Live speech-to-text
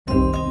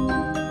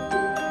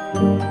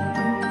Hi,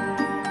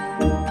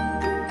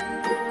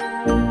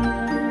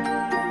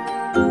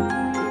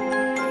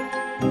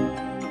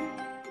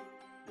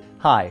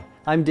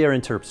 I'm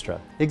Darren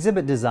Terpstra,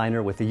 exhibit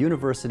designer with the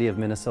University of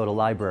Minnesota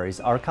Libraries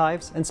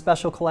Archives and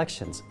Special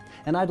Collections,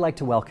 and I'd like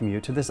to welcome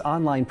you to this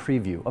online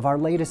preview of our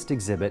latest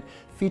exhibit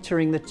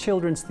featuring the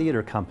Children's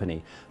Theatre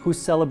Company,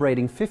 who's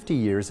celebrating 50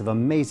 years of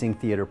amazing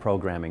theater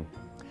programming.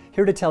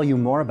 Here to tell you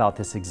more about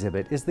this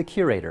exhibit is the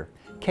curator,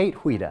 Kate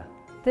Huida.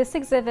 This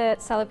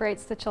exhibit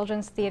celebrates the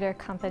Children's Theatre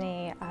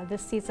Company.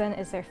 This season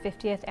is their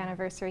 50th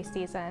anniversary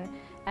season,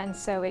 and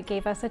so it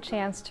gave us a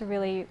chance to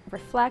really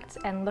reflect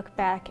and look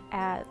back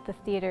at the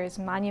theater's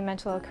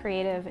monumental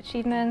creative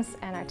achievements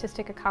and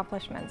artistic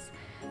accomplishments.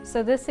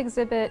 So this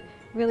exhibit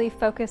really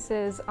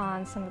focuses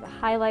on some of the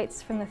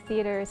highlights from the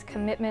theater's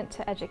commitment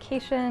to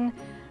education,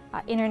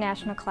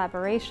 international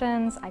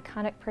collaborations,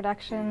 iconic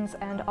productions,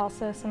 and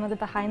also some of the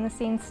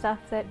behind-the-scenes stuff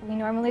that we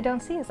normally don't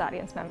see as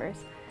audience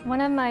members. One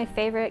of my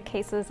favorite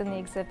cases in the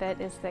exhibit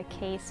is the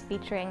case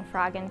featuring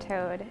Frog and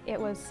Toad. It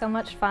was so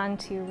much fun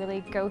to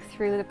really go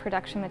through the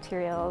production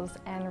materials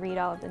and read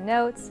all of the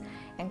notes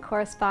and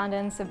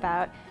correspondence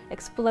about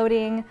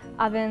exploding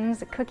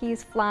ovens,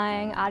 cookies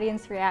flying,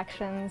 audience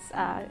reactions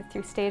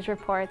through stage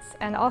reports,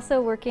 and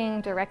also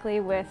working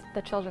directly with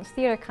the Children's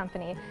Theatre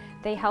Company.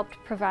 They helped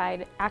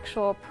provide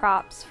actual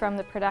props from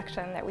the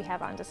production that we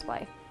have on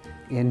display.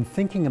 In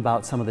thinking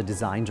about some of the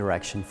design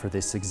direction for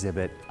this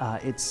exhibit,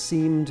 it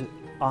seemed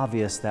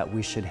obvious that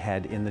we should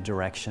head in the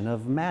direction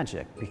of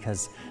magic,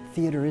 because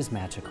theater is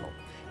magical.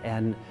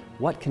 And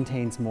what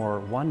contains more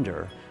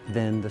wonder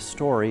than the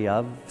story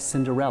of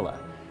Cinderella,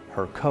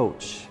 her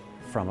coach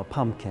from a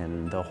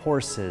pumpkin, the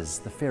horses,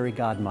 the fairy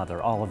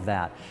godmother, all of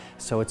that.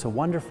 So it's a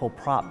wonderful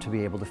prop to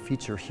be able to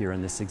feature here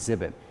in this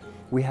exhibit.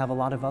 We have a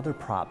lot of other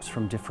props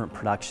from different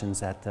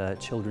productions at the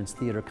Children's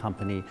Theatre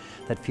Company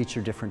that feature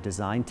different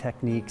design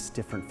techniques,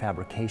 different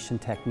fabrication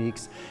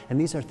techniques,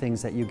 and these are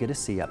things that you get to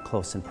see up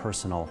close and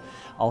personal.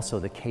 Also,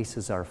 the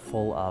cases are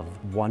full of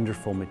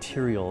wonderful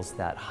materials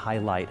that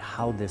highlight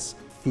how this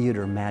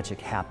theater magic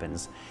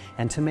happens.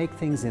 And to make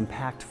things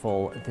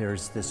impactful,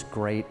 there's this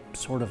great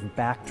sort of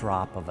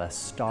backdrop of a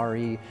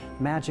starry,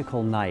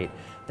 magical night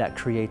that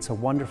creates a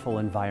wonderful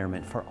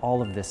environment for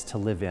all of this to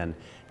live in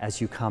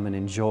as you come and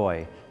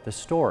enjoy the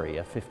story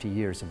of 50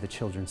 years of the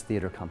Children's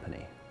Theatre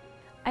Company.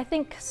 I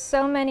think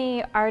so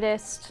many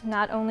artists,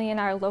 not only in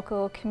our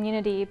local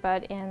community,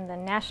 but in the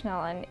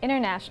national and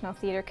international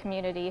theater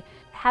community,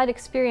 had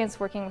experience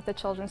working with the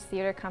Children's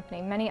Theatre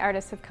Company. Many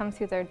artists have come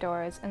through their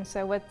doors, and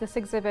so what this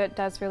exhibit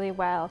does really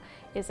well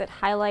is it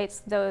highlights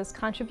those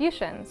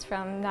contributions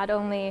from not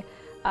only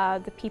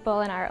the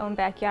people in our own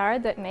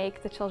backyard that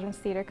make the Children's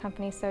Theatre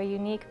Company so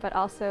unique, but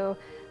also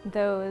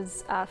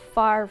those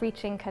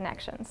far-reaching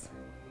connections.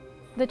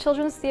 The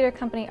Children's Theatre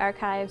Company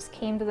Archives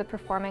came to the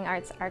Performing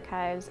Arts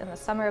Archives in the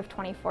summer of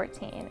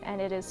 2014, and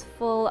it is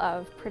full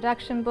of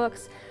production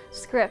books,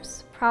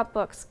 scripts, prop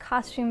books,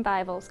 costume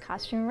bibles,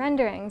 costume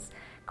renderings,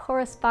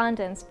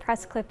 correspondence,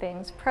 press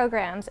clippings,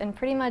 programs, and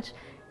pretty much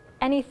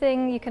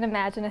anything you can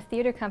imagine a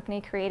theater company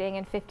creating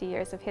in 50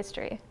 years of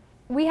history.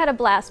 We had a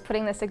blast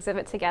putting this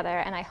exhibit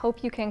together, and I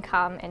hope you can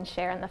come and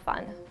share in the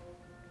fun.